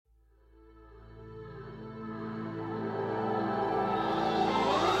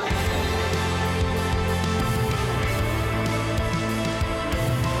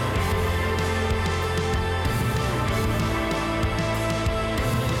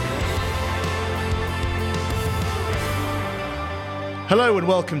Hello and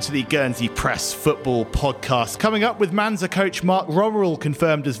welcome to the Guernsey Press Football Podcast. Coming up, with Manza coach Mark Romeril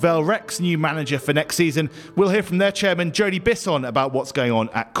confirmed as Vale Rec's new manager for next season, we'll hear from their chairman Jody Bisson about what's going on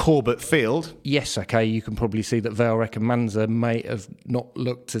at Corbett Field. Yes, OK, you can probably see that Vale Rec and Manza may have not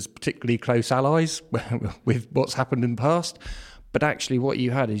looked as particularly close allies with what's happened in the past. But actually what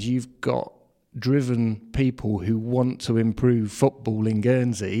you had is you've got driven people who want to improve football in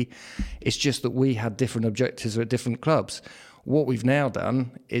Guernsey. It's just that we had different objectives at different clubs. What we've now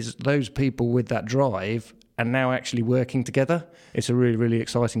done is those people with that drive are now actually working together. It's a really, really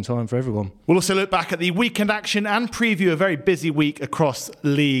exciting time for everyone. We'll also look back at the weekend action and preview a very busy week across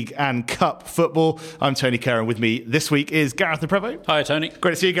League and Cup football. I'm Tony Kerr, and with me this week is Gareth Naprevo. Hi, Tony.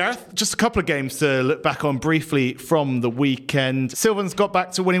 Great to see you, Gareth. Just a couple of games to look back on briefly from the weekend. Sylvans got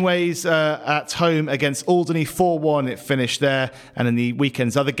back to winning ways at home against Alderney 4-1. It finished there. And in the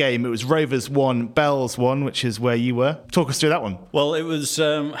weekend's other game, it was Rovers 1, Bells 1, which is where you were. Talk us through that one. Well, it was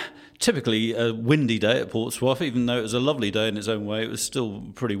typically a windy day at Portsmouth. Even though it was a lovely day in its own way, it was still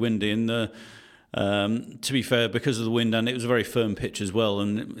pretty windy. And to be fair, because of the wind, and it was a very firm pitch as well,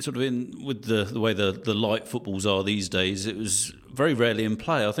 and sort of with the way the light footballs are these days, it was very rarely in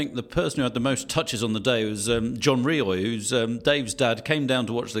play. I think the person who had the most touches on the day was John Rioy, who's Dave's dad, came down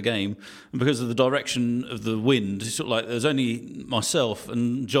to watch the game, and because of the direction of the wind, it's sort of like there was only myself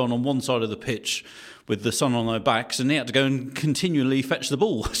and John on one side of the pitch with the sun on their backs, and he had to go and continually fetch the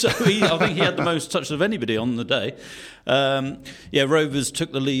ball. So I think he had the most touches of anybody on the day. Rovers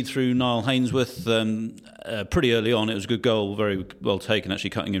took the lead through Niall Hainsworth pretty early on. It was a good goal, very well taken,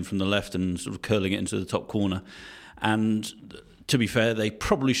 actually cutting in from the left and sort of curling it into the top corner. And to be fair, they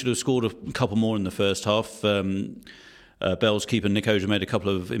probably should have scored a couple more in the first half. Bells keeper Nick Oja made a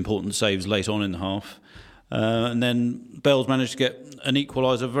couple of important saves late on in the half. And then Bells managed to get an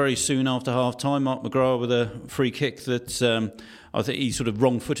equaliser very soon after half-time. Mark McGrath with a free kick that I think he sort of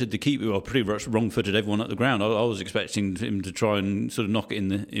wrong-footed the keeper, well, pretty much wrong-footed everyone at the ground. I was expecting him to try and sort of knock it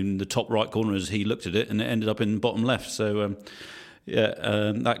in the top right corner as he looked at it, and it ended up in bottom left. So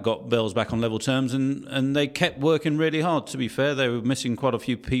that got Bells back on level terms, and they kept working really hard. To be fair, they were missing quite a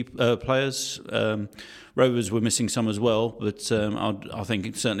few players. Rovers were missing some as well, but I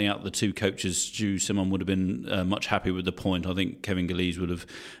think certainly out of the two coaches, Stu Simon would have been much happier with the point. I think Kevin Gillies would have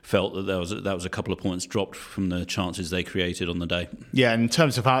felt that that was a couple of points dropped from the chances they created on the day. Yeah, in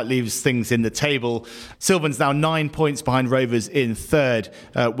terms of how it leaves things in the table, Sylvan's now 9 points behind Rovers in third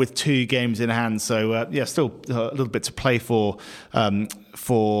with 2 games in hand. So still a little bit to play for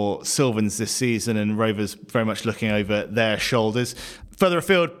Sylvans this season, and Rovers very much looking over their shoulders. Further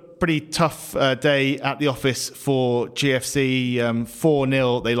afield, pretty tough day at the office for GFC.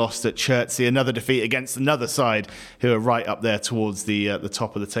 4-0 they lost at Chertsey. Another defeat against another side who are right up there towards the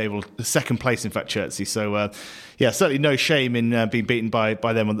top of the table. The second place, in fact, Chertsey. So, certainly no shame in being beaten by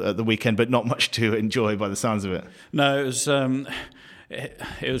them at the weekend, but not much to enjoy by the sounds of it. No, it was...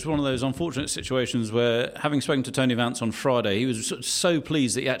 It was one of those unfortunate situations where, having spoken to Tony Vance on Friday, he was so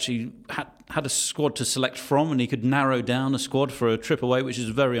pleased that he actually had a squad to select from, and he could narrow down a squad for a trip away, which is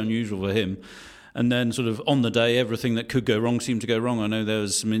very unusual for him. And then sort of on the day, everything that could go wrong seemed to go wrong. I know there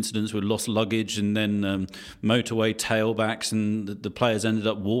was some incidents with lost luggage and then motorway tailbacks, and the players ended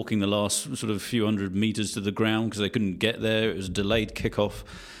up walking the last sort of few hundred metres to the ground because they couldn't get there. It was a delayed kickoff.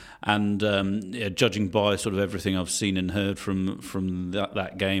 And judging by sort of everything I've seen and heard from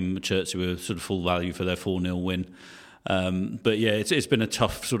that game, Chertsey were sort of full value for their 4-0 win. It's been a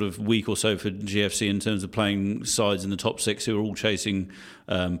tough sort of week or so for GFC in terms of playing sides in the top 6 who are all chasing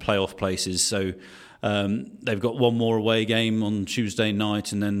playoff places. So they've got one more away game on Tuesday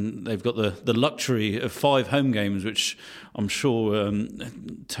night, and then they've got the luxury of 5 home games, which I'm sure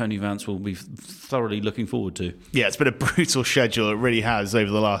Tony Vance will be thoroughly looking forward to. Yeah, it's been a brutal schedule. It really has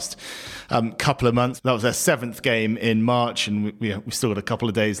over the last couple of months. That was their 7th game in March, and we've still got a couple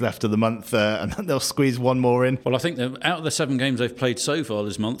of days left of the month, and they'll squeeze one more in. Well, I think that out of the 7 games they've played so far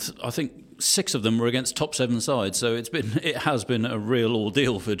this month, I think 6 of them were against top 7 sides, so it has been a real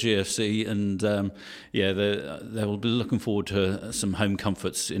ordeal for GFC, and they will be looking forward to some home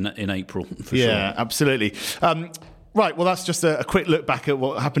comforts in April for sure. Yeah, absolutely. Right, well, that's just a quick look back at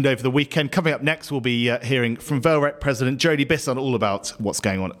what happened over the weekend. Coming up next, we'll be hearing from Vale Rec President Jody Bisson all about what's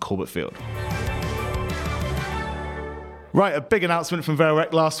going on at Corbett Field. Right, a big announcement from Vale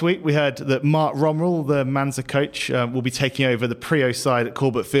Rec last week. We heard that Mark Romrell, the Manza coach, will be taking over the Prio side at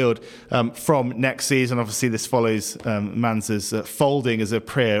Corbett Field from next season. Obviously, this follows Manza's folding as a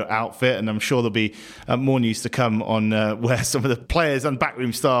Prio outfit, and I'm sure there'll be more news to come on where some of the players and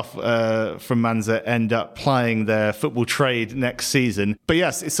backroom staff from Manza end up plying their football trade next season. But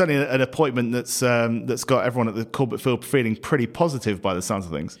yes, it's certainly an appointment that's got everyone at the Corbett Field feeling pretty positive by the sounds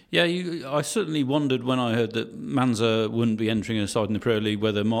of things. Yeah, I certainly wondered when I heard that Manza wouldn't be entering a side in the Pro League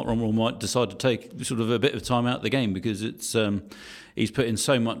whether Mark Romrell might decide to take sort of a bit of time out of the game, because it's he's put in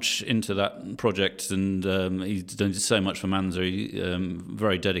so much into that project, and he's done so much for Manza. He's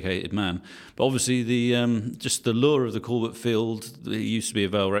very dedicated man. But obviously just the lure of the Corbett Field, he used to be a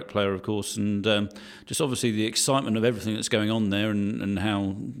Vale Rec player, of course, and just obviously the excitement of everything that's going on there, and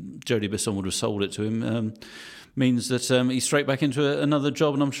how Jody Bisson would have sold it to him, means that he's straight back into another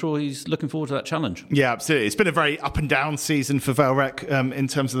job, and I'm sure he's looking forward to that challenge. Yeah, absolutely. It's been a very up and down season for Vale Rec in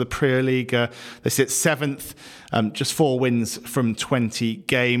terms of the Premier League. They sit 7th, just 4 wins from 20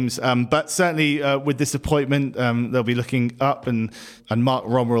 games. But certainly with this appointment, they'll be looking up, and Mark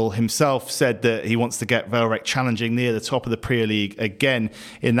Romrell himself said that he wants to get Vale Rec challenging near the top of the Premier League again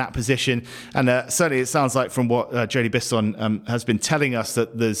in that position. And certainly it sounds like from what Jody Bisson has been telling us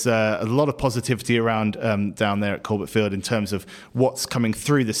that there's a lot of positivity around down there at Corbett Field in terms of what's coming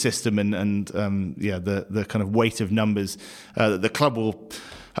through the system and the kind of weight of numbers that the club will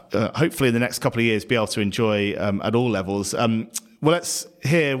hopefully in the next couple of years be able to enjoy at all levels. Well, let's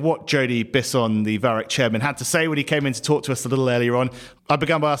hear what Jody Bisson, the Vale Rec chairman, had to say when he came in to talk to us a little earlier on. I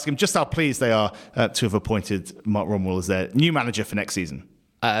began by asking him just how pleased they are to have appointed Mark Romrell as their new manager for next season.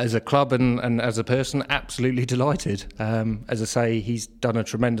 As a club and as a person, absolutely delighted. As I say, he's done a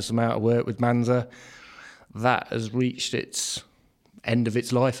tremendous amount of work with Manza. That has reached its end of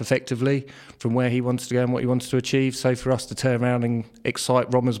its life, effectively, from where he wanted to go and what he wanted to achieve. So for us to turn around and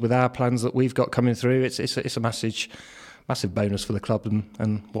excite Rommers with our plans that we've got coming through, it's a massive bonus for the club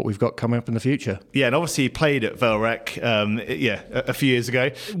and what we've got coming up in the future. Yeah, and obviously he played at Vale Rec a few years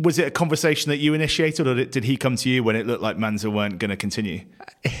ago. Was it a conversation that you initiated, or did he come to you when it looked like Manza weren't going to continue?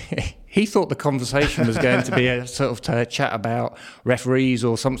 He thought the conversation was going to be a sort of chat about referees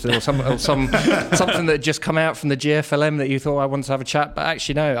or something, or something that had just come out from the GFLM that you thought I wanted to have a chat. But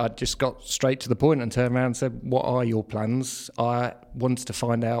actually, no, I just got straight to the point and turned around and said, "What are your plans?" I wanted to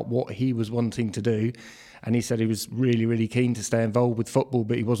find out what he was wanting to do. And he said he was really, really keen to stay involved with football,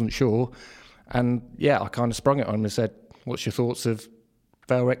 but he wasn't sure. And I kind of sprung it on him and said, "What's your thoughts of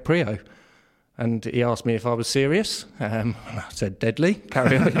Vale Rec Prio?" And he asked me if I was serious. I said, "Deadly,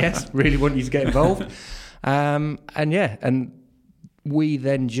 carry on." Yes, really want you to get involved. And we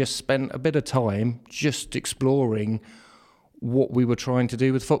then just spent a bit of time just exploring what we were trying to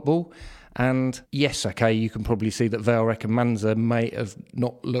do with football. And yes, okay, you can probably see that Vale Rec and Manza may have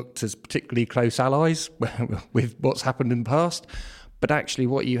not looked as particularly close allies with what's happened in the past. But actually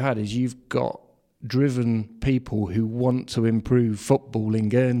what you had is you've got driven people who want to improve football in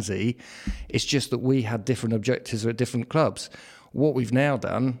Guernsey. It's just that we had different objectives at different clubs. What we've now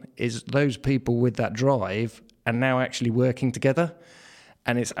done is those people with that drive are now actually working together.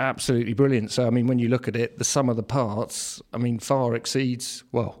 And it's absolutely brilliant. So, I mean, when you look at it, the sum of the parts, I mean, far exceeds,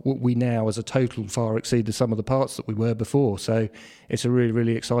 well, what we now as a total far exceed the sum of the parts that we were before. So it's a really,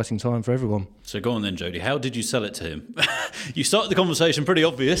 really exciting time for everyone. So go on then, Jody. How did you sell it to him? You started the conversation pretty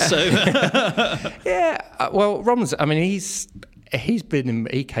obvious, so... Well, Rom's, I mean,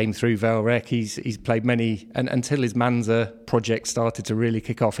 he came through Vale Rec, he's played many, and until his Manza project started to really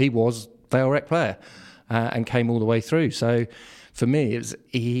kick off, he was Vale Rec player and came all the way through. So... For me,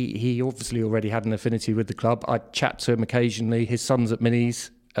 he obviously already had an affinity with the club. I chat to him occasionally. His son's at Minis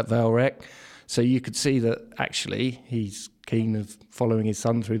at Vale Rec. So you could see that actually he's keen of following his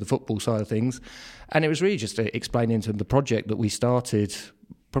son through the football side of things. And it was really just explaining to him the project that we started,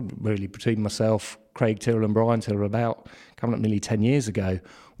 probably really between myself, Craig Tyrrell and Brian Tyrrell, about coming up nearly 10 years ago,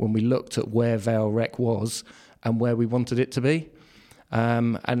 when we looked at where Vale Rec was and where we wanted it to be.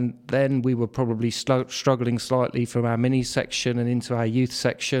 And then we were probably struggling slightly from our mini section and into our youth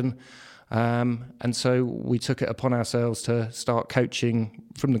section. And so we took it upon ourselves to start coaching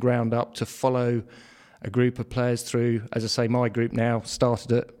from the ground up, to follow a group of players through. As I say, my group now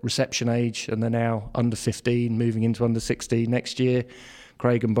started at reception age and they're now under 15, moving into under 16 next year.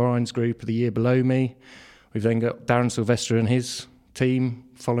 Craig and Brian's group are the year below me. We've then got Darren Sylvester and his team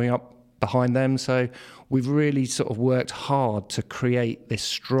following up behind them. So we've really sort of worked hard to create this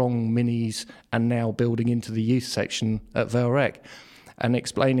strong minis and now building into the youth section at Vale Rec, and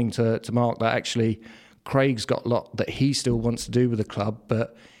explaining to Mark that actually Craig's got a lot that he still wants to do with the club,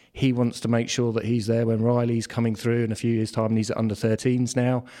 but He wants to make sure that he's there when Riley's coming through in a few years' time, and he's at under-13s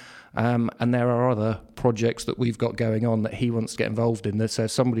now. And there are other projects that we've got going on that he wants to get involved in. So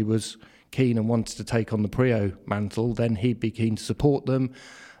if somebody was keen and wanted to take on the Prio mantle, then he'd be keen to support them.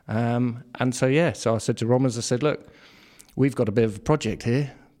 And so I said to Romers, I said, look, we've got a bit of a project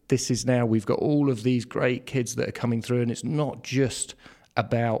here. This is now, we've got all of these great kids that are coming through, and it's not just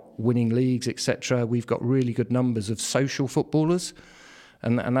about winning leagues, etc. We've got really good numbers of social footballers.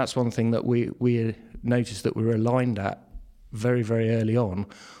 And that's one thing that we noticed that we were aligned at very, very early on,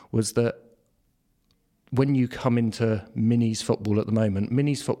 was that when you come into Minis football at the moment,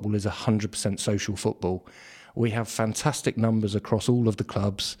 Minis football is 100% social football. We have fantastic numbers across all of the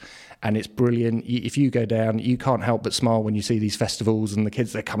clubs, and it's brilliant. If you go down, you can't help but smile when you see these festivals and the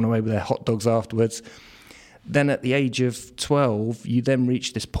kids that are coming away with their hot dogs afterwards. Then at the age of 12, you then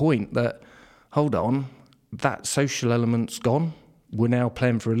reach this point that, hold on, that social element's gone. We're now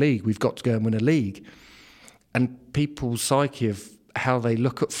playing for a league. We've got to go and win a league. And people's psyche of how they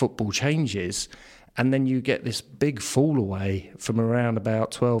look at football changes, and then you get this big fall away from around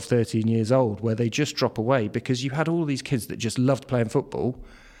about 12, 13 years old, where they just drop away because you had all these kids that just loved playing football,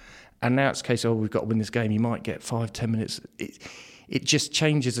 and now it's a case of, we've got to win this game. You might get 5-10 minutes. It just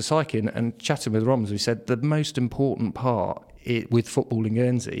changes the psyche. And chatting with Roms, we said the most important part with football in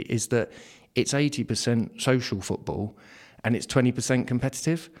Guernsey is that it's 80% social football and it's 20%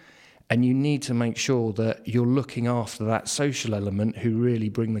 competitive. And you need to make sure that you're looking after that social element who really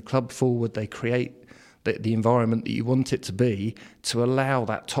bring the club forward. They create the environment that you want it to be, to allow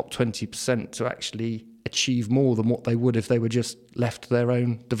that top 20% to actually achieve more than what they would if they were just left to their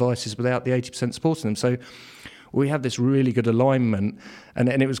own devices without the 80% supporting them. So we had this really good alignment, and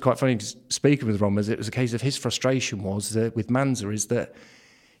it was quite funny speaking with Romers. It was a case of his frustration was that with Manza is that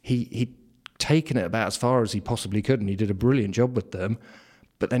he'd taken it about as far as he possibly could, and he did a brilliant job with them.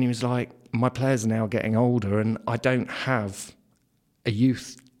 But then he was like, my players are now getting older and I don't have a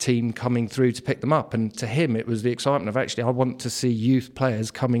youth team coming through to pick them up. And to him, it was the excitement of actually, I want to see youth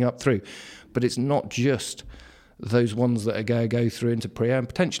players coming up through. But it's not just those ones that are go through into Prio and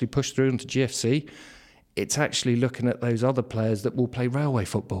potentially push through into GFC. It's actually looking at those other players that will play railway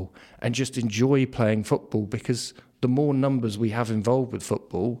football and just enjoy playing football, because the more numbers we have involved with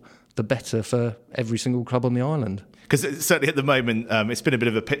football, the better for every single club on the island. Because certainly at the moment, it's been a bit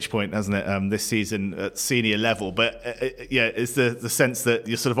of a pitch point, hasn't it, this season at senior level. But is the sense that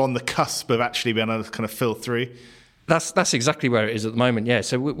you're sort of on the cusp of actually being able to kind of fill through? That's exactly where it is at the moment, yeah.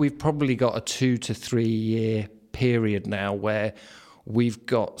 So we've probably got a 2 to 3 year period now where we've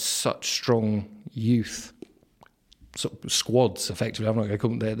got such strong youth sort of squads, effectively. I'm not going to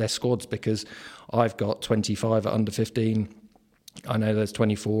call them their squads, because I've got 25 at under 15. I know there's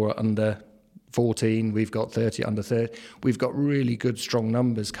 24 at under 14, we've got 30 under 30. We've got really good, strong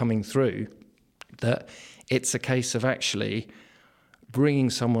numbers coming through, that it's a case of actually bringing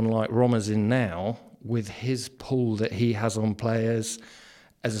someone like Romers in now with his pull that he has on players.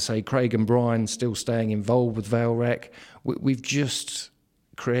 As I say, Craig and Brian still staying involved with Vale Rec. We've just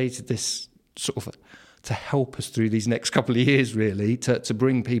created this sort of to help us through these next couple of years, really, to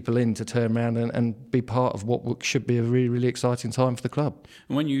bring people in to turn around and be part of what should be a really, really exciting time for the club.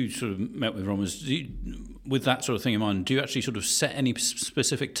 And when you sort of met with Romers, with that sort of thing in mind, do you actually sort of set any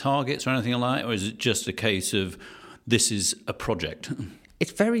specific targets or anything like that, or is it just a case of this is a project?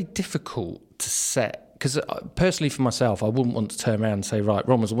 It's very difficult to set, because personally for myself, I wouldn't want to turn around and say, right,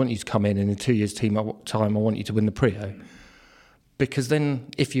 Romers, I want you to come in 2 years' time, I want you to win the Prio. Because then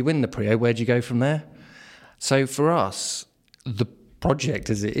if you win the Prio, where do you go from there? So for us, the project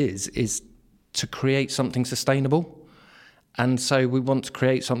as it is to create something sustainable. And so we want to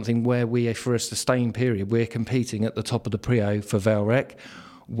create something where for a sustained period, we're competing at the top of the Prio for Vale Rec.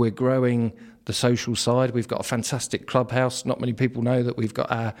 We're growing the social side. We've got a fantastic clubhouse. Not many people know that we've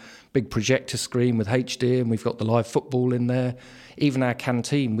got our big projector screen with HD, and we've got the live football in there. Even our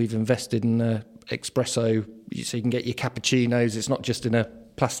canteen, we've invested in an espresso, so you can get your cappuccinos. It's not just in a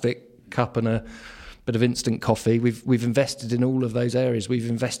plastic cup and a bit of instant coffee. We've invested in all of those areas. We've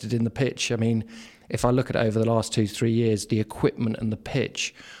invested in the pitch. I mean, if I look at it over the last 2-3 years, the equipment and the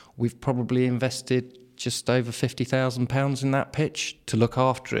pitch, we've probably invested just over £50,000 in that pitch to look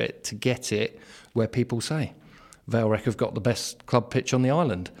after it, to get it where people say Vale Rec have got the best club pitch on the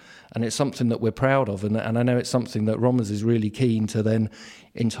island. And it's something that we're proud of, and I know it's something that Romers is really keen to then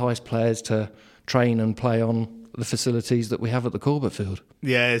entice players to train and play on the facilities that we have at the Corbett Field.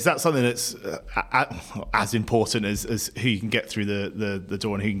 Yeah, is that something that's as important as who you can get through the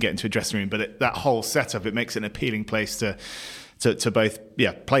door and who you can get into a dressing room? But that whole setup, it makes it an appealing place to to both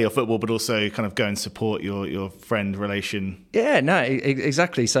play your football, but also kind of go and support your friend relation. Yeah, no,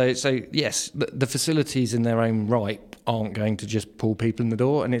 exactly. So yes, the facilities in their own right aren't going to just pull people in the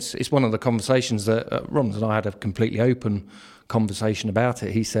door, and it's one of the conversations that Roms and I had a completely open conversation about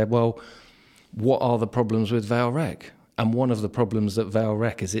it. He said, well, what are the problems with Vale Rec? And one of the problems at Vale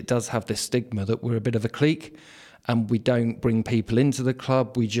Rec is it does have this stigma that we're a bit of a clique, and we don't bring people into the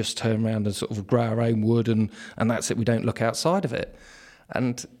club. We just turn around and sort of grow our own wood, and that's it. We don't look outside of it.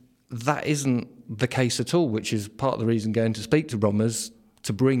 And that isn't the case at all, which is part of the reason going to speak to Rommers,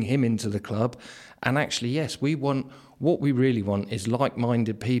 to bring him into the club. And actually, yes, what we really want is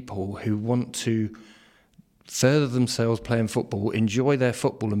like-minded people who want to further themselves playing football, enjoy their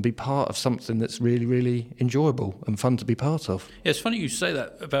football, and be part of something that's really, really enjoyable and fun to be part of. Yeah, it's funny you say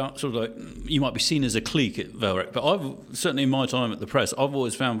that about sort of like you might be seen as a clique at Vale Rec, but I've certainly in my time at the press, I've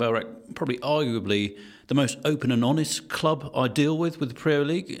always found Vale Rec probably arguably the most open and honest club I deal with the Premier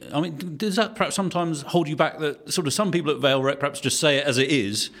League. I mean, does that perhaps sometimes hold you back that sort of some people at Vale Rec perhaps just say it as it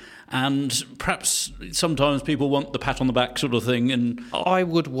is, and perhaps sometimes people want the pat on the back sort of thing? And I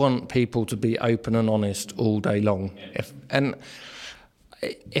would want people to be open and honest all day long.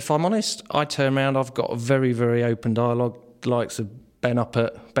 If I'm honest, I turn around, I've got a very, very open dialogue. The likes of Ben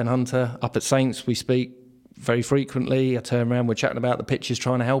Hunter, up at Saints, we speak very frequently. I turn around, we're chatting about the pitches,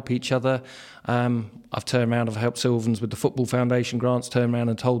 trying to help each other. I've turned around, I've helped Sylvans with the Football Foundation grants, turned around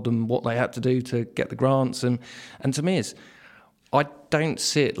and told them what they had to do to get the grants. And to me, I don't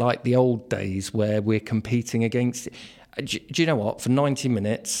see it like the old days where we're competing against... Do you know what? For 90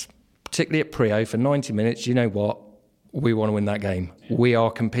 minutes, particularly at Prio, for 90 minutes, you know what? We want to win that game. We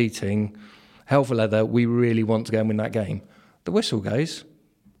are competing, hell for leather. We really want to go and win that game. The whistle goes,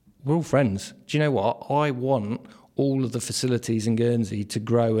 we're all friends. Do you know what? I want all of the facilities in Guernsey to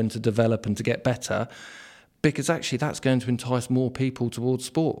grow and to develop and to get better, because actually that's going to entice more people towards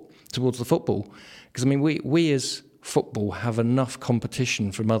sport, towards the football. Because, I mean, we as football have enough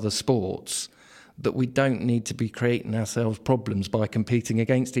competition from other sports that we don't need to be creating ourselves problems by competing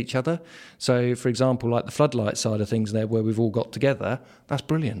against each other. So, for example, like the floodlight side of things there, where we've all got together, that's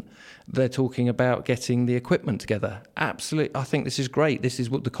brilliant. They're talking about getting the equipment together. Absolutely. I think this is great. This is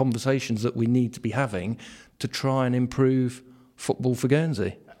what the conversations that we need to be having to try and improve football for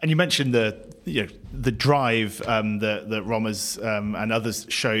Guernsey. And you mentioned the drive that Rommers and others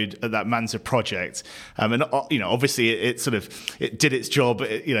showed at that Manza project, and obviously it did its job,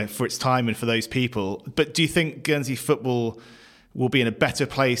 for its time and for those people. But do you think Guernsey football will be in a better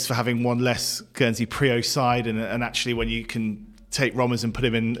place for having one less Guernsey Prio side, and actually when you can take Rommers and put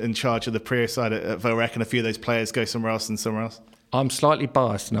him in charge of the Prio side at Vale Rec, and a few of those players go somewhere else and somewhere else? I'm slightly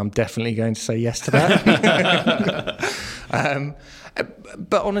biased, and I'm definitely going to say yes to that.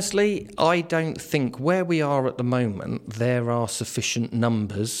 But honestly, I don't think where we are at the moment, there are sufficient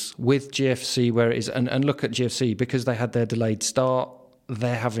numbers with GFC where it is. And look at GFC, because they had their delayed start,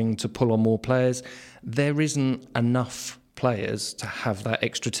 they're having to pull on more players. There isn't enough players to have that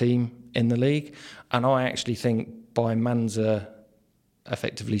extra team in the league. And I actually think by Manza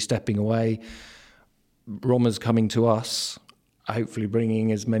effectively stepping away, Rommers coming to us, hopefully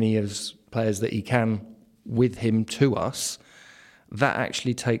bringing as many as players that he can with him to us, that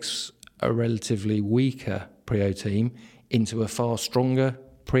actually takes a relatively weaker Prio team into a far stronger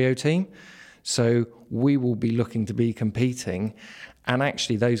Prio team. So we will be looking to be competing, and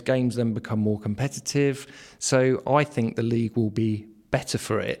actually those games then become more competitive. So I think the league will be better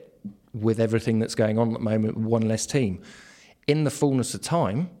for it with everything that's going on at the moment with one less team. In the fullness of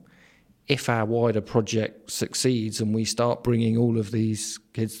time, if our wider project succeeds and we start bringing all of these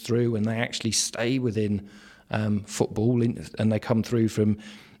kids through and they actually stay within football and they come through from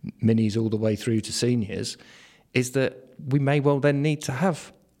minis all the way through to seniors, is that we may well then need to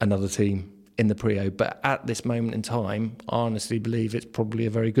have another team in the Prio. But at this moment in time, I honestly believe it's probably a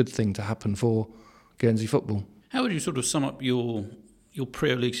very good thing to happen for Guernsey football. How would you sort of sum up your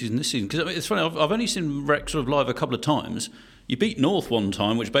Prio League season this season? Because it's funny, I've only seen Rec sort of live a couple of times. You beat North one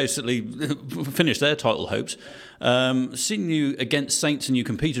time, which basically finished their title hopes. Seen you against Saints, and you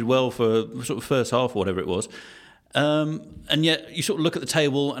competed well for sort of first half or whatever it was. And yet you sort of look at the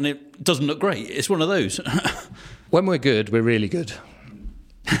table and it doesn't look great. It's one of those. When we're good, we're really good.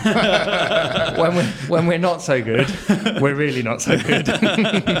 when we're not so good, we're really not so good.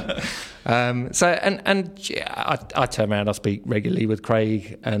 I turn around, I speak regularly with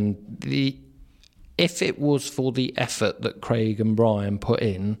Craig, and if it was for the effort that Craig and Brian put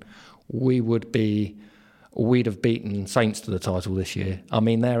in, we'd have beaten Saints to the title this year. I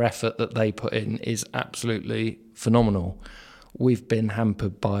mean, their effort that they put in is absolutely phenomenal. We've been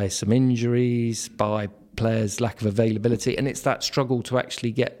hampered by some injuries, by players' lack of availability, and it's that struggle to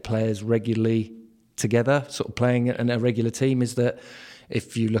actually get players regularly together, sort of playing in a regular team. Is that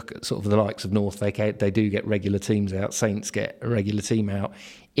if you look at sort of the likes of North, they do get regular teams out. Saints get a regular team out.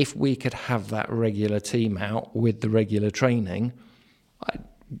 If we could have that regular team out with the regular training,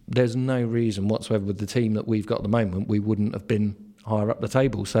 there's no reason whatsoever with the team that we've got at the moment we wouldn't have been higher up the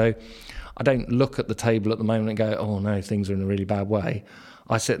table. So I don't look at the table at the moment and go, oh no, things are in a really bad way.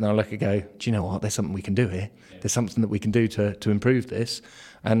 I sit there and look and go, do you know what, there's something we can do here. There's something that we can do to improve this.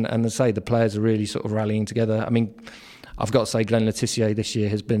 And as I say, the players are really sort of rallying together. I mean, I've got to say Glenn Le Tissier this year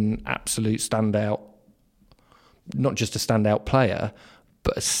has been absolute standout, not just a standout player,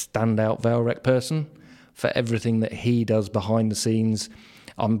 but a standout Vale Rec person for everything that he does behind the scenes.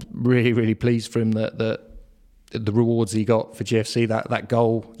 I'm really, really pleased for him that the rewards he got for GFC, that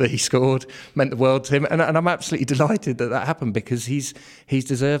goal that he scored meant the world to him. And I'm absolutely delighted that happened, because he's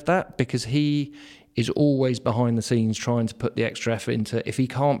deserved that, because he is always behind the scenes trying to put the extra effort into. If he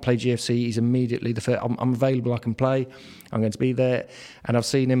can't play GFC, he's immediately the first. I'm available, I can play, I'm going to be there. And I've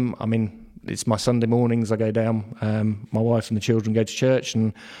seen him, I mean, it's my Sunday mornings, I go down, my wife and the children go to church,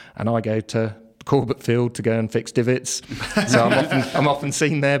 and I go to Corbett Field to go and fix divots. So I'm often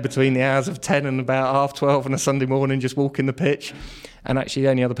seen there between the hours of 10 and about 12:30 on a Sunday morning, just walking the pitch. And actually the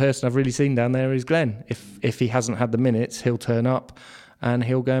only other person I've really seen down there is Glenn. If he hasn't had the minutes, he'll turn up and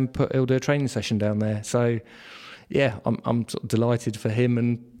he'll go and he'll do a training session down there. So yeah, I'm sort of delighted for him,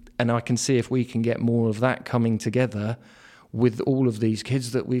 and I can see if we can get more of that coming together with all of these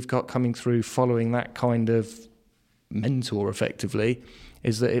kids that we've got coming through, following that kind of mentor effectively,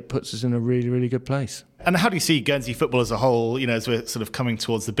 is that it puts us in a really, really good place. And how do you see Guernsey football as a whole, as we're sort of coming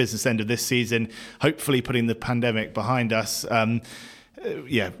towards the business end of this season, hopefully putting the pandemic behind us?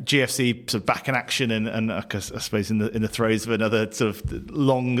 GFC sort of back in action, and I suppose in the throes of another sort of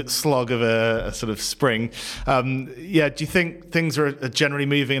long slog of a sort of spring. Do you think things are generally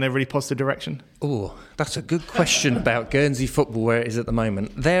moving in a really positive direction? Oh, that's a good question about Guernsey football, where it is at the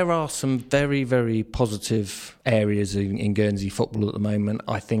moment. There are some very, very positive areas in Guernsey football at the moment.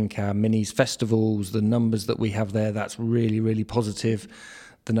 I think our minis festivals, the numbers that we have there, that's really, really positive.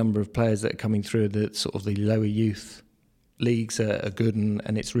 The number of players that are coming through the sort of the lower youth leagues are good,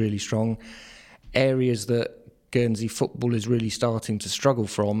 and it's really strong. Areas that Guernsey football is really starting to struggle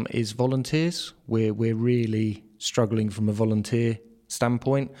from is volunteers. We're really struggling from a volunteer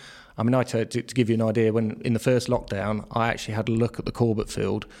standpoint. I mean, to give you an idea, when in the first lockdown, I actually had a look at the Corbett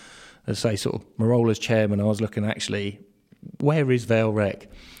Field. As I say, sort of Marola's chairman, I was looking actually, where is Vale Rec?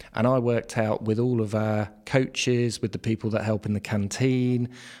 And I worked out with all of our coaches, with the people that help in the canteen,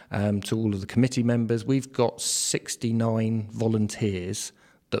 to all of the committee members, we've got 69 volunteers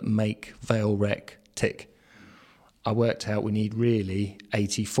that make Vale Rec tick. I worked out we need really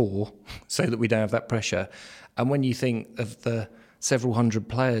 84 so that we don't have that pressure. And when you think of the several hundred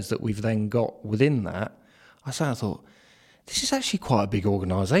players that we've then got within that, I thought, this is actually quite a big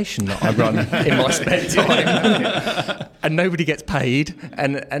organisation that I run in my spare time. And nobody gets paid.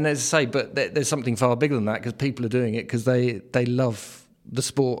 And as I say, but there's something far bigger than that, because people are doing it because they love the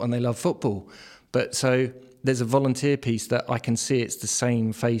sport and they love football. But so there's a volunteer piece that I can see. It's the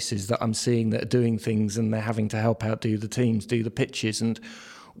same faces that I'm seeing that are doing things, and they're having to help out, do the teams, do the pitches. And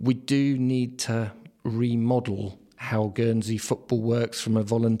we do need to remodel how Guernsey football works from a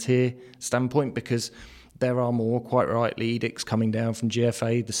volunteer standpoint, because there are more, quite rightly, edicts coming down from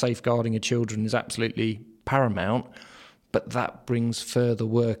GFA. The safeguarding of children is absolutely paramount, but that brings further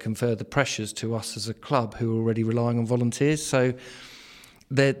work and further pressures to us as a club who are already relying on volunteers. So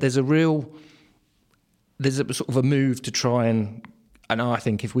there's a sort of a move to try and I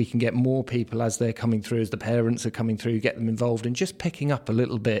think if we can get more people as they're coming through, as the parents are coming through, get them involved in just picking up a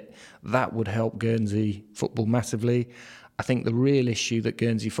little bit, that would help Guernsey football massively. I think the real issue that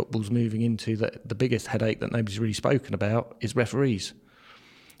Guernsey football's moving into, that the biggest headache that nobody's really spoken about, is referees.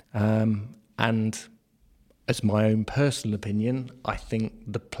 And as my own personal opinion, I think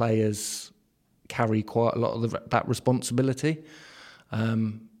the players carry quite a lot of that responsibility.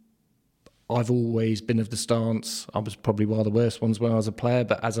 I've always been of the stance, I was probably one of the worst ones when I was a player,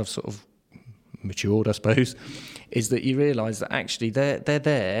 but as I've sort of matured, I suppose, is that you realise that actually they're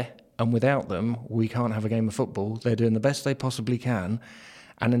there, and without them, we can't have a game of football. They're doing the best they possibly can.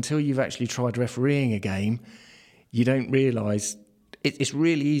 And until you've actually tried refereeing a game, you don't realise it's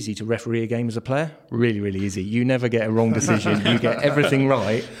really easy to referee a game as a player. Really, really easy. You never get a wrong decision. You get everything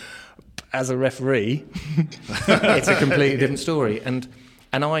right. As a referee, it's a completely different story.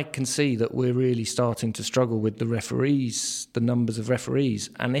 And I can see that we're really starting to struggle with the referees, the numbers of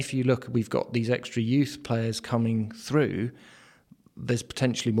referees. And if you look, we've got these extra youth players coming through. There's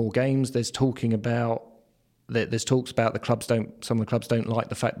potentially more games. There's talking about there's talks about some of the clubs don't like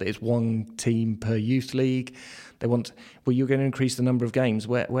the fact that it's one team per youth league. They want, well, you're going to increase the number of games.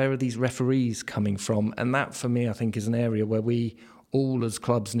 Where are these referees coming from? And that, for me, I think is an area where we all as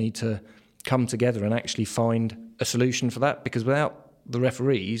clubs need to come together and actually find a solution for that, because without the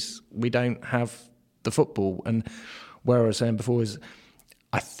referees, we don't have the football. And where I was saying before is,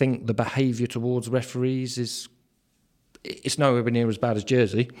 I think the behaviour towards referees it's nowhere near as bad as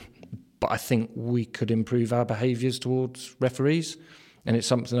Jersey, but I think we could improve our behaviours towards referees. And it's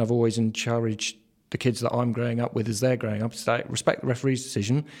something I've always encouraged the kids that I'm growing up with as they're growing up. Say, respect the referee's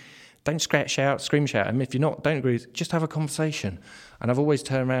decision. Don't scream shout. And if don't agree, just have a conversation. And I've always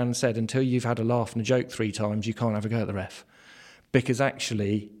turned around and said, until you've had a laugh and a joke 3 times, you can't have a go at the ref. Because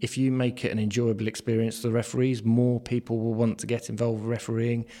actually, if you make it an enjoyable experience for the referees, more people will want to get involved with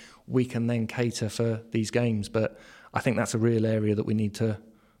refereeing. We can then cater for these games. But I think that's a real area that we need to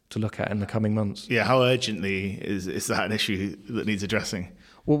look at in the coming months. Yeah, how urgently is that an issue that needs addressing?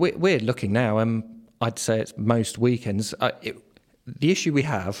 Well, we're looking now. I'd say it's most weekends. The issue we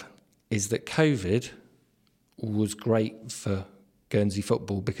have is that COVID was great for Guernsey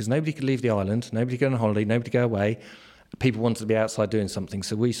football because nobody could leave the island, nobody could go on holiday, nobody could go away. People wanted to be outside doing something.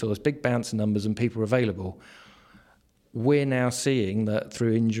 So we saw this big bounce in numbers and people were available. We're now seeing that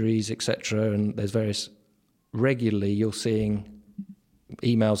through injuries, etc., and there's various... Regularly, you're seeing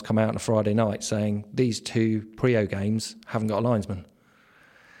emails come out on a Friday night saying these 2 Prio games haven't got a linesman.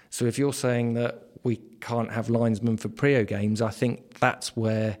 So if you're saying that we can't have linesmen for Prio games, I think that's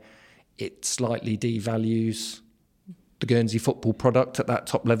where it slightly devalues the Guernsey football product at that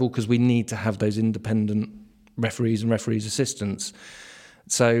top level, because we need to have those independent referees and referees' assistants.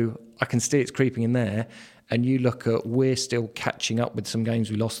 So I can see it's creeping in there. And you look at, we're still catching up with some games.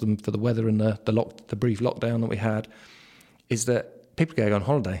 We lost them for the weather and the brief lockdown that we had, is that people go on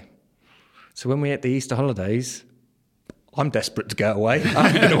holiday. So when we hit the Easter holidays, I'm desperate to go away.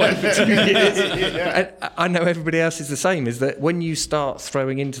 I've been away for 2 years. And I know everybody else is the same, is that when you start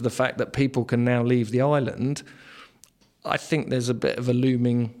throwing into the fact that people can now leave the island, I think there's a bit of a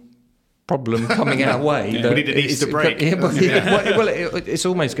looming problem coming our way. We need an Easter break. It's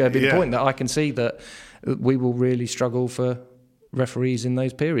almost going to be the point that I can see that we will really struggle for referees in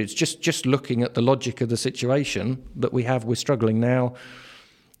those periods. Just looking at the logic of the situation that we have, we're struggling now.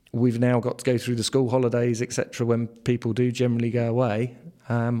 We've now got to go through the school holidays, etc. When people do generally go away,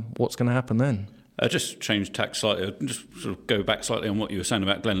 what's going to happen then? Just change tack slightly. Just sort of go back slightly on what you were saying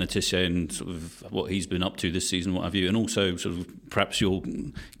about Glenn Le Tissier and sort of what he's been up to this season, what have you, and also sort of perhaps your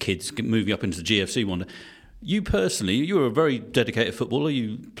kids moving up into the GFC one day. You personally, you were a very dedicated footballer.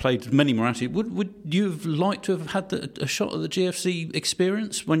 You played many Moratti. Would you have liked to have had a shot at the GFC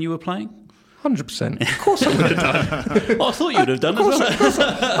experience when you were playing? 100%. Of course I would have done. Well, I thought you would have done as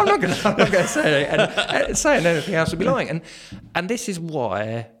well. I'm not going to say it. And saying anything else would be lying. And this is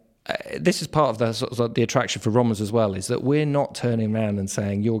why... this is part of the sort of the attraction for Romers as well, is that we're not turning around and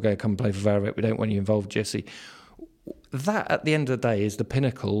saying, you're going to come play for Veravet, we don't want you involved, Jesse. That, at the end of the day, is the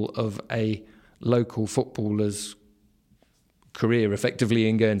pinnacle of a local footballer's career, effectively,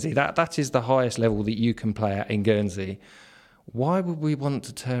 in Guernsey. That is the highest level that you can play at in Guernsey. Why would we want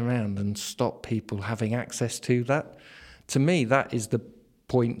to turn around and stop people having access to that? To me, that is the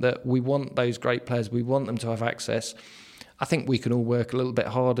point, that we want those great players, we want them to have access. I think we can all work a little bit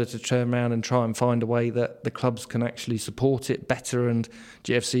harder to turn around and try and find a way that the clubs can actually support it better, and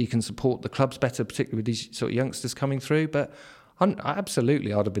GFC can support the clubs better, particularly with these sort of youngsters coming through. But I'd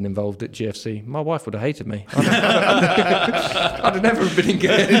have been involved at GFC. My wife would have hated me. I'd have never been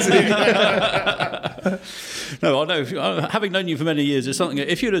engaged. No, I know. Having known you for many years, it's something.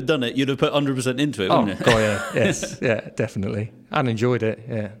 If you'd have done it, you'd have put 100% into it, wouldn't you? Oh, yeah, yes, yeah, definitely, and enjoyed it.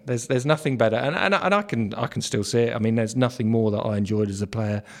 Yeah, there's nothing better, and I can still see it. I mean, there's nothing more that I enjoyed as a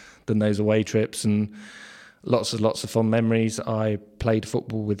player than those away trips, and lots of fond memories. I played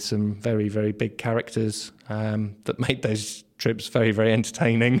football with some very, very big characters that made those trips very, very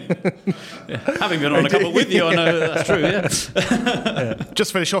entertaining. Yeah. Having been on a couple with you, I know that's true, yeah. Just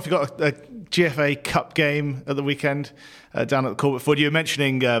to finish off, you got a GFA Cup game at the weekend down at the Corbett Ford. You were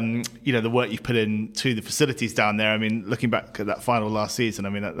mentioning the work you've put into the facilities down there. I mean, looking back at that final last season, I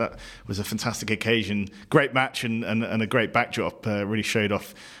mean, that was a fantastic occasion. Great match and a great backdrop. Really showed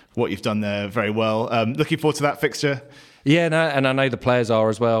off what you've done there very well. Looking forward to that fixture. Yeah, no, and I know the players are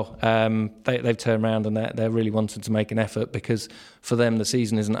as well. They've turned around and they're really wanting to make an effort, because for them the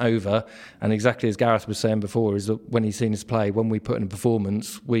season isn't over. And exactly as Gareth was saying before, is that when he's seen us play, when we put in a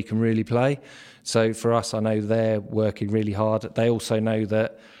performance, we can really play. So for us, I know they're working really hard. They also know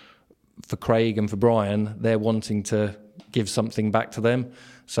that for Craig and for Brian, they're wanting to give something back to them.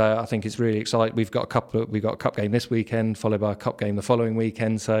 So I think it's really exciting. We've got a cup game this weekend, followed by a cup game the following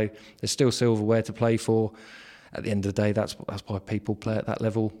weekend. So there's still silverware to play for. At the end of the day, that's why people play at that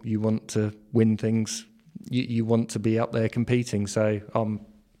level. You want to win things. You want to be up there competing. So I'm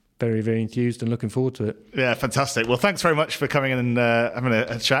very, very enthused and looking forward to it. Yeah, fantastic. Well, thanks very much for coming in and having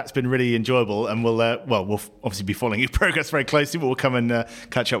a chat. It's been really enjoyable, and we'll obviously be following your progress very closely, but we'll come and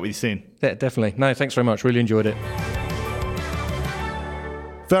catch up with you soon. Yeah, definitely. No, thanks very much. Really enjoyed it.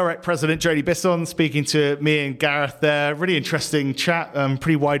 Vale Rec President Jody Bisson speaking to me and Gareth there. Really interesting chat,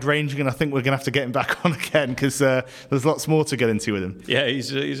 pretty wide-ranging, and I think we're going to have to get him back on again because there's lots more to get into with him. Yeah,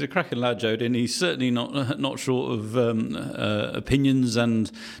 he's a cracking lad, Jody, and he's certainly not short of opinions,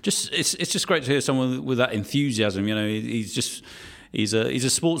 and it's just great to hear someone with that enthusiasm. You know, He's a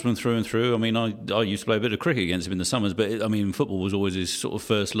sportsman through and through. I mean, I used to play a bit of cricket against him in the summers, but football was always his sort of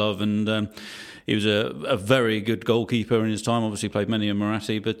first love, and he was a very good goalkeeper in his time. Obviously, played many in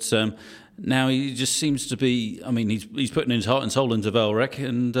Marathi, but now he just seems to be. I mean, he's putting his heart and soul into Vale Rec,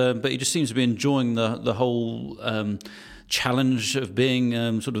 but he just seems to be enjoying the whole challenge of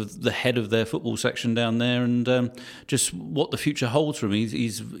being sort of the head of their football section down there, and just what the future holds for him.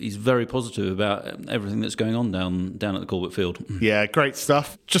 He's very positive about everything that's going on down at the Corbett Field. Yeah, great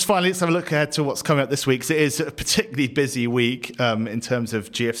stuff. Just finally, let's have a look ahead to what's coming up this week. So it is a particularly busy week in terms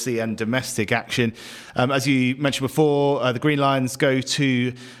of GFC and domestic action. As you mentioned before, the Green Lions go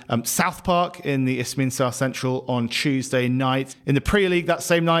to South Park in the Isthmian South Central on Tuesday night. In the Premier League that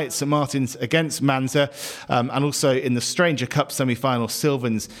same night, St Martin's against Manza, and also in the Stranger Cup semi-final,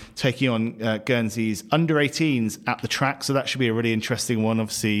 Sylvans taking on Guernsey's under-18s at the track. So that should be a really interesting one.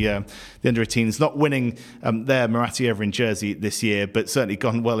 Obviously, the under-18s not winning their Marathi over in Jersey this year, but certainly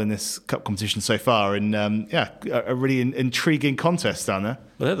gone well in this cup competition so far. And a really intriguing contest down there.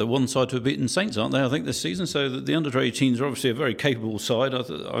 Well, they're the one side to have beaten Saints, aren't they, I think, this season? So the under-18s are obviously a very capable side.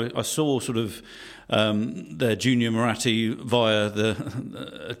 I saw sort of their junior Marathi via the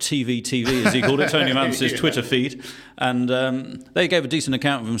TV, as he called it, Tony Mance's Twitter feed. And they gave a decent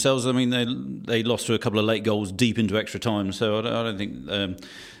account of themselves. I mean, they lost to a couple of late goals deep into extra time. So I don't think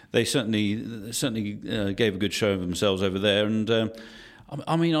they certainly gave a good show of themselves over there. And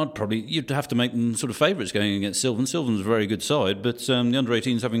I mean, you'd have to make them sort of favourites going against Sylvan. Sylvan's a very good side, but the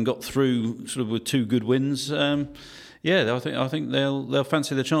under-18s having got through sort of with 2 good wins, I think they'll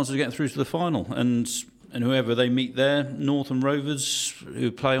fancy their chances of getting through to the final. And whoever they meet there, Northern Rovers,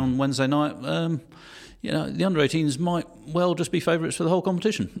 who play on Wednesday night, the under-18s might well just be favourites for the whole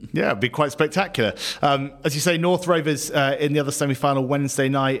competition. Yeah, it'd be quite spectacular. As you say, North Rovers in the other semi-final Wednesday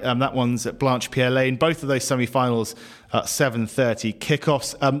night. That one's at Blanche-Pierre Lane. Both of those semi-finals at 7:30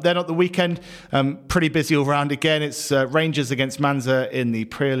 kickoffs. Then at the weekend, pretty busy all round again. It's Rangers against Manza in the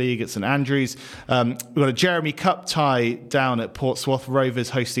Premier League at St Andrews. We've got a Jeremy Cup tie down at Portsmouth. Rovers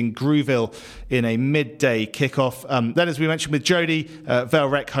hosting Grouville in a midday kickoff. Then, as we mentioned with Jody, Vale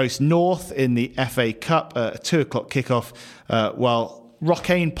Rec hosts North in the FA Cup, a 2:00 kickoff, while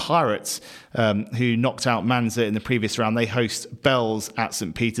Rockane Pirates, who knocked out Manza in the previous round, they host Bells at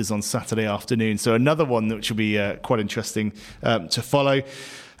St Peter's on Saturday afternoon. So another one which will be quite interesting to follow.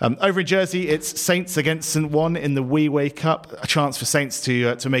 Over in Jersey, it's Saints against St One in the Wee Cup. A chance for Saints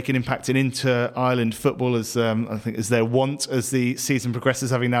to make an impact in inter-island football, as I think is their want as the season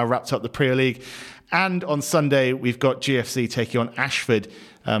progresses, having now wrapped up the Premier League. And on Sunday, we've got GFC taking on Ashford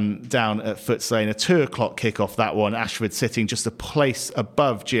down at Foots Lane, a 2:00 kickoff, that one. Ashford sitting just a place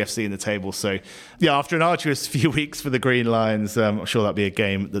above GFC in the table. So, yeah, after an arduous few weeks for the Green Lions, I'm sure that'll be a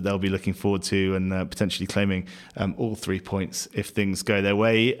game that they'll be looking forward to and potentially claiming all 3 points if things go their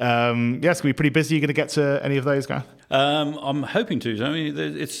way. It's going to be pretty busy. You going to get to any of those, Gareth? I'm hoping to. I mean,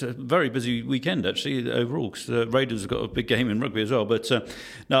 it's a very busy weekend, actually, overall, because the Raiders have got a big game in rugby as well. But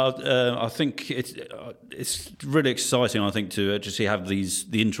I think it's really exciting, I think, to actually have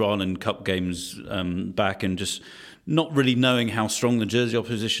the inter-island cup games back, and just not really knowing how strong the Jersey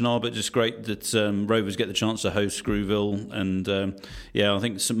opposition are, but just great that Rovers get the chance to host Grouville. And I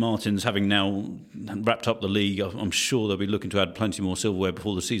think St Martin's, having now wrapped up the league, I'm sure they'll be looking to add plenty more silverware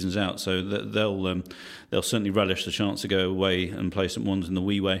before the season's out. So they'll certainly relish the chance to go away and play St Ones in the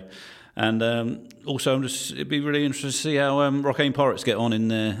Wee Way. And also, it'd be really interesting to see how Rockane Pirates get on in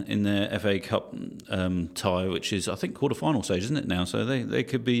their FA Cup tie, which is, I think, quarter-final stage, isn't it now? So they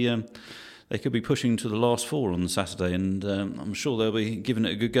could be they could be pushing to the last four on Saturday, and I'm sure they'll be giving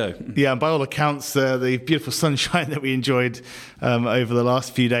it a good go. Yeah, and by all accounts, the beautiful sunshine that we enjoyed over the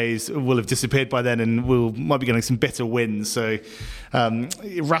last few days will have disappeared by then, and might be getting some bitter winds. So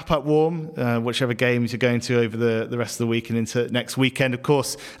wrap up warm, whichever games you're going to over the rest of the week and into next weekend. Of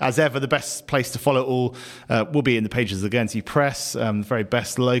course, as ever, the best place to follow it all will be in the pages of the Guernsey Press, the very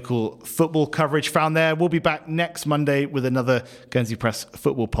best local football coverage found there. We'll be back next Monday with another Guernsey Press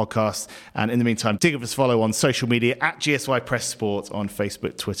football podcast. And in the meantime, do give us a follow on social media at GSY Press Sport on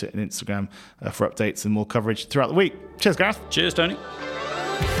Facebook, Twitter and Instagram for updates and more coverage throughout the week. Cheers, Gareth. Cheers, Tony.